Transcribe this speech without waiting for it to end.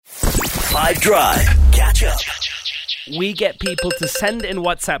5 Drive. Catch up. We get people to send in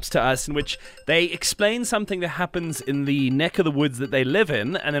WhatsApps to us in which they explain something that happens in the neck of the woods that they live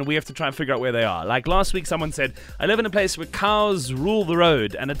in, and then we have to try and figure out where they are. Like last week, someone said, I live in a place where cows rule the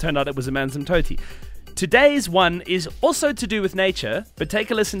road, and it turned out it was a Manzimtoti. Today's one is also to do with nature, but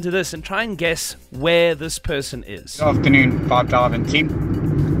take a listen to this and try and guess where this person is. Good afternoon, 5 Drive and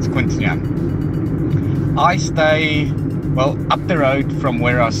team. It's Quinton here. I stay, up the road from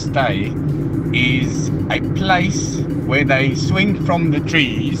where I stay is a place where they swing from the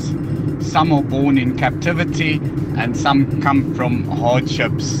trees. Some are born in captivity and some come from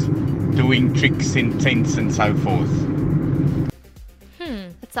hardships, doing tricks in tents and so forth.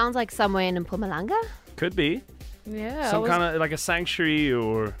 It sounds like somewhere in Mpumalanga. Could be. Yeah. Some kind of like a sanctuary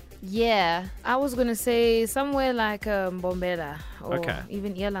or... Yeah. I was going to say somewhere like Mbombela or Okay.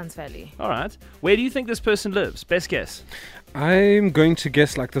 even Elands Valley. All right. Where do you think this person lives? Best guess. I'm going to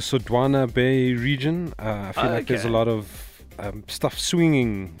guess like the Sodwana Bay region. I feel like there's a lot of stuff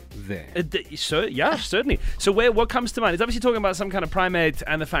swinging there. Yeah, certainly. So what comes to mind? He's obviously talking about some kind of primate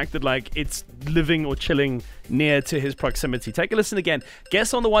and the fact that like it's living or chilling near to his proximity. Take a listen again.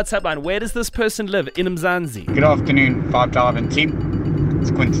 Guess on the WhatsApp line, where does this person live in Mzansi? Good afternoon, 5 Drive and team.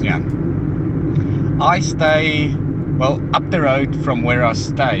 It's Quinton here. I stay, up the road from where I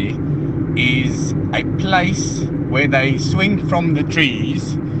stay is a place where they swing from the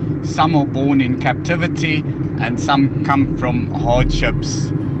trees. Some are born in captivity and some come from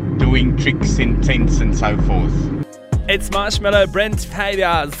hardships, doing tricks in tents and so forth. It's Marshmallow Brent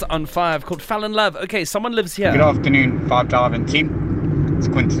Fabias on 5 called Fall in Love. Okay, someone lives here. Good afternoon, 5 Drive and team. It's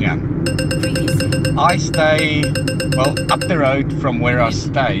Quinton here. I stay, up the road from where I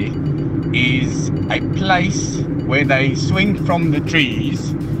stay is a place where they swing from the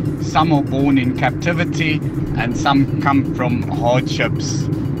trees. Some are born in captivity and some come from hardships,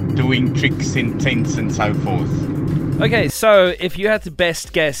 doing tricks in tents and so forth. Okay, so if you had to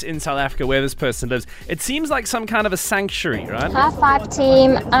best guess in South Africa where this person lives, it seems like some kind of a sanctuary, right? High five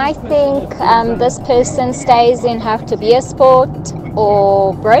team. I think this person stays in Hartbeespoort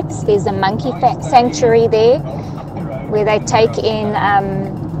or Brits. There's a monkey sanctuary there where they take in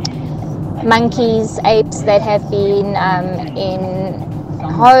monkeys, apes that have been in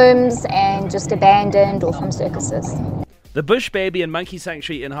homes and just abandoned or from circuses. The Bush Baby and Monkey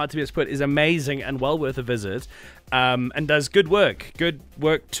Sanctuary in Hartbeespoort is amazing and well worth a visit, and does good work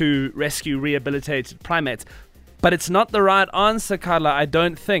to rescue rehabilitated primates. But it's not the right answer, Carla, I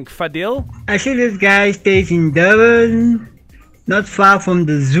don't think. Fadil? I see this guy stays in Durban, not far from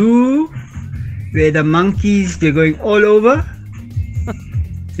the zoo, where the monkeys, they're going all over.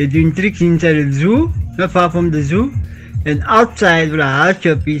 They're doing tricks inside the zoo, not far from the zoo. And outside where the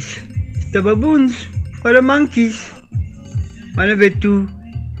hardship is the baboons or the monkeys. One of it too.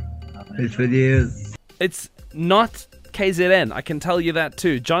 That's what it is. It's not KZN, I can tell you that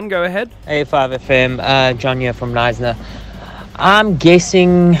too. John, go ahead. A5FM, John here from Neisner. I'm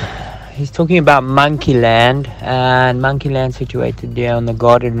guessing he's talking about Monkeyland, and Monkeyland situated there on the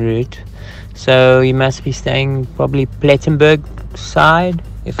Garden Route. So he must be staying probably Plettenberg side,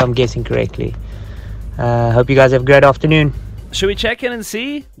 if I'm guessing correctly. Hope you guys have a great afternoon. Should we check in and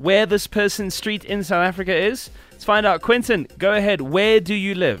see where this person's street in South Africa is? Let's find out. Quinton, go ahead. Where do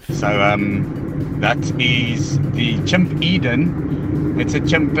you live? So that is the Chimp Eden. It's a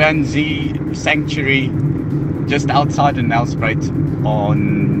chimpanzee sanctuary just outside of Nelspruit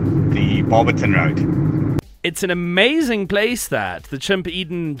on the Barberton Road. It's an amazing place, that. The Chimp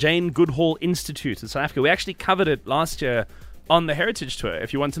Eden Jane Goodall Institute in South Africa. We actually covered it last year on the Heritage Tour.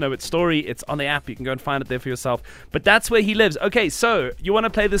 If you want to know its story, it's on the app. You can go and find it there for yourself. But that's where he lives. Okay, so you want to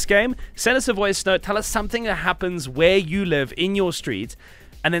play this game? Send us a voice note. Tell us something that happens where you live in your street,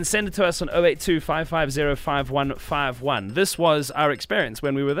 and then send it to us on 082 550 5151. This was our experience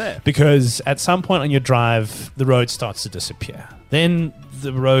when we were there. Because at some point on your drive, the road starts to disappear. Then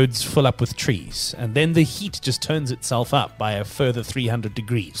the roads fill up with trees, and then the heat just turns itself up by a further 300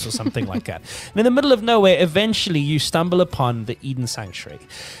 degrees or something like that. And in the middle of nowhere, eventually you stumble upon the Eden Sanctuary.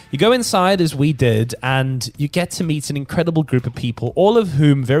 You go inside, as we did, and you get to meet an incredible group of people, all of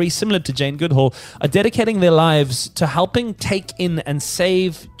whom, very similar to Jane Goodall, are dedicating their lives to helping take in and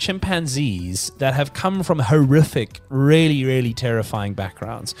save chimpanzees that have come from horrific, really, really terrifying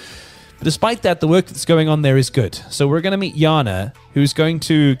backgrounds. But despite that, the work that's going on there is good. So we're going to meet Jana, who's going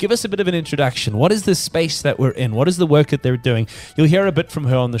to give us a bit of an introduction. What is this space that we're in? What is the work that they're doing? You'll hear a bit from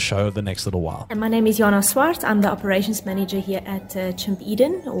her on the show the next little while. And my name is Jana Swart. I'm the operations manager here at Chimp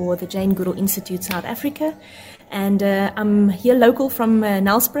Eden, or the Jane Goodall Institute South Africa. And I'm here local from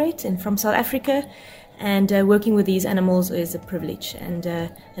Nelspruit and from South Africa. And working with these animals is a privilege and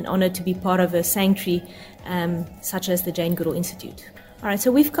an honor to be part of a sanctuary such as the Jane Goodall Institute. All right,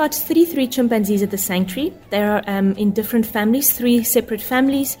 so we've got 33 chimpanzees at the sanctuary. They are in different families, 3 separate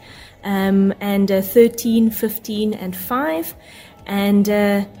families, and 13, 15, and 5. And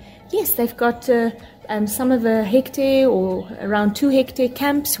yes, they've got some of a hectare or around 2 hectare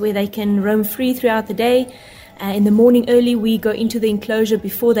camps where they can roam free throughout the day. In the morning early, we go into the enclosure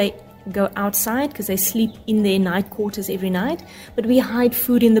before they go outside because they sleep in their night quarters every night. But we hide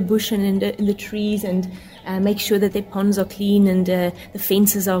food in the bush and in the trees and make sure that their ponds are clean and the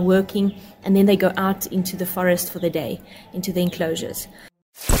fences are working. And then they go out into the forest for the day, into the enclosures.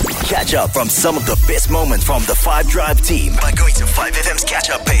 Catch up from some of the best moments from the 5 Drive team by going to 5FM's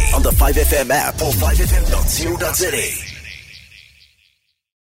catch-up page on the 5FM app or 5FM.co.za.